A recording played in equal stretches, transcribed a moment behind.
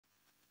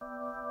We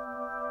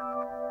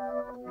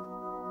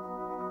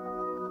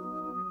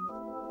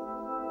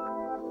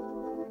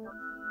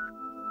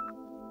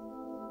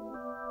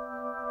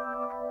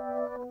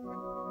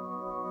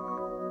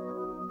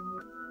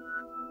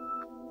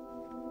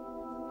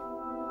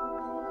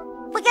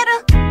got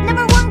a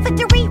 #1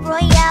 victory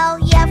royale.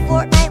 Yeah,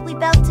 Fortnite, we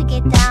bout to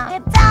get down.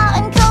 Get down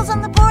and kills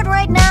on the board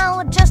right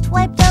now. Just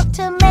wiped out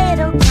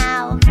Tomato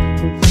Town.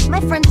 My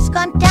friend has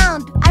gone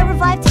down. I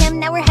revived him,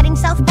 now we're heading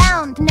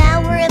southbound.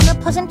 Now we're in the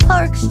Pleasant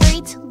Park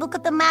street. Look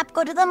at the map,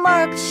 go to the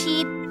mark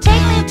sheet.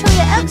 Take me to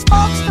your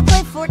Xbox to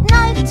play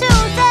Fortnite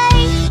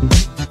today.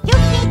 You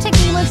can take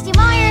me with Steve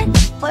Meyer,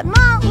 but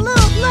Mount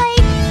Loot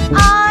Lake.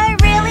 I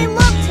really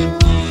love to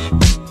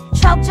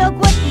Chug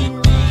with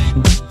you.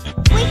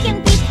 We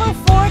can be pro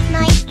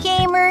Fortnite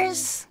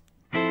gamers.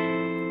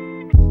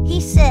 He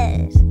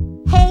says,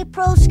 hey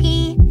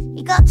broski,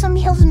 you got some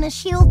heals in the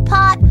shield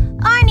pot?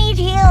 I need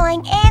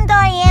healing and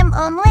I am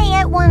only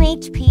at 1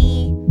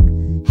 HP.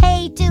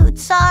 Hey dude,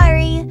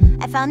 sorry,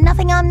 I found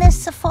nothing on this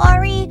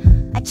safari.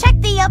 I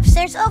checked the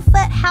upstairs of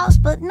that house,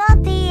 but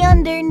not the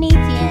underneath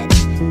yet.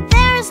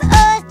 There's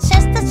a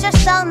chest that's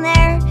just down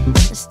there.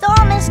 The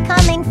storm is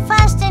coming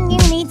fast and you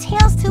need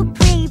heals to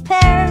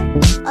prepare.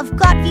 I've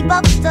got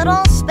V-Bucks that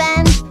I'll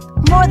spend,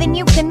 more than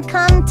you can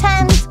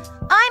contend.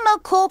 I'm a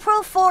cool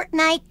pro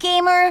Fortnite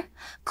gamer.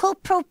 Cool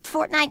pro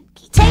Fortnite.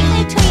 Take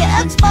me to your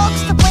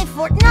Xbox to play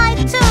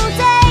Fortnite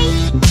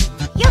today.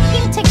 You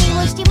can take me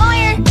with Steve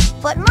Meyer,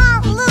 but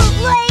Mount Loot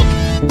Lake.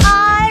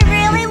 I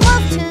really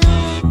love to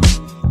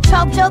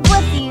Chug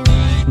with you.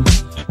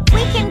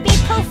 We can be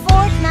pro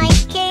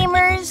Fortnite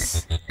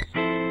gamers.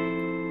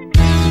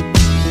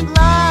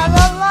 La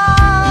la la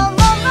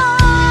la la,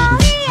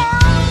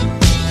 yeah.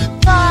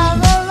 La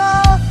la la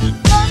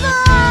la la,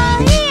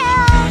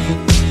 yeah.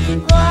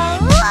 La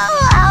la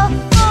la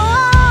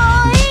la,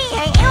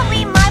 yeah. You'll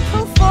be my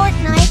pro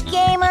Fortnite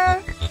gamer.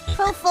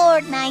 Pro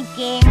Fortnite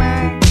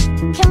gamer.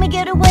 Can we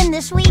get a win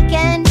this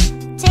weekend?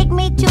 Take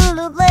me to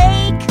Loot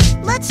Lake.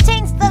 Let's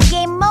change the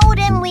game mode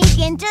and we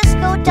can just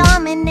go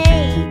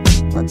dominate.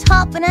 Let's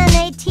hop in an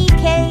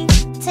ATK.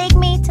 Take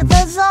me to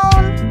the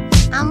zone.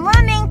 I'm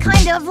running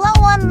kind of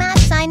low on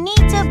mats. I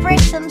need to break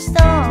some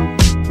stone.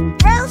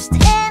 Roast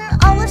in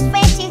all his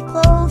fancy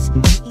clothes.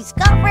 He's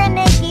got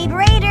Renegade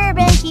Raider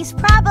and he's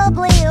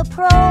probably a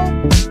pro.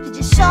 He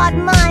just shot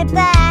my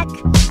back.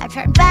 I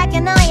turn back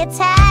and I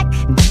attack.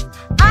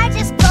 I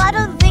just got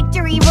a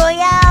victory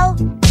royale.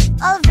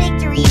 A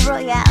victory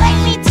royale.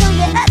 Take me to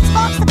your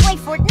Xbox to play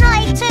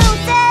Fortnite too.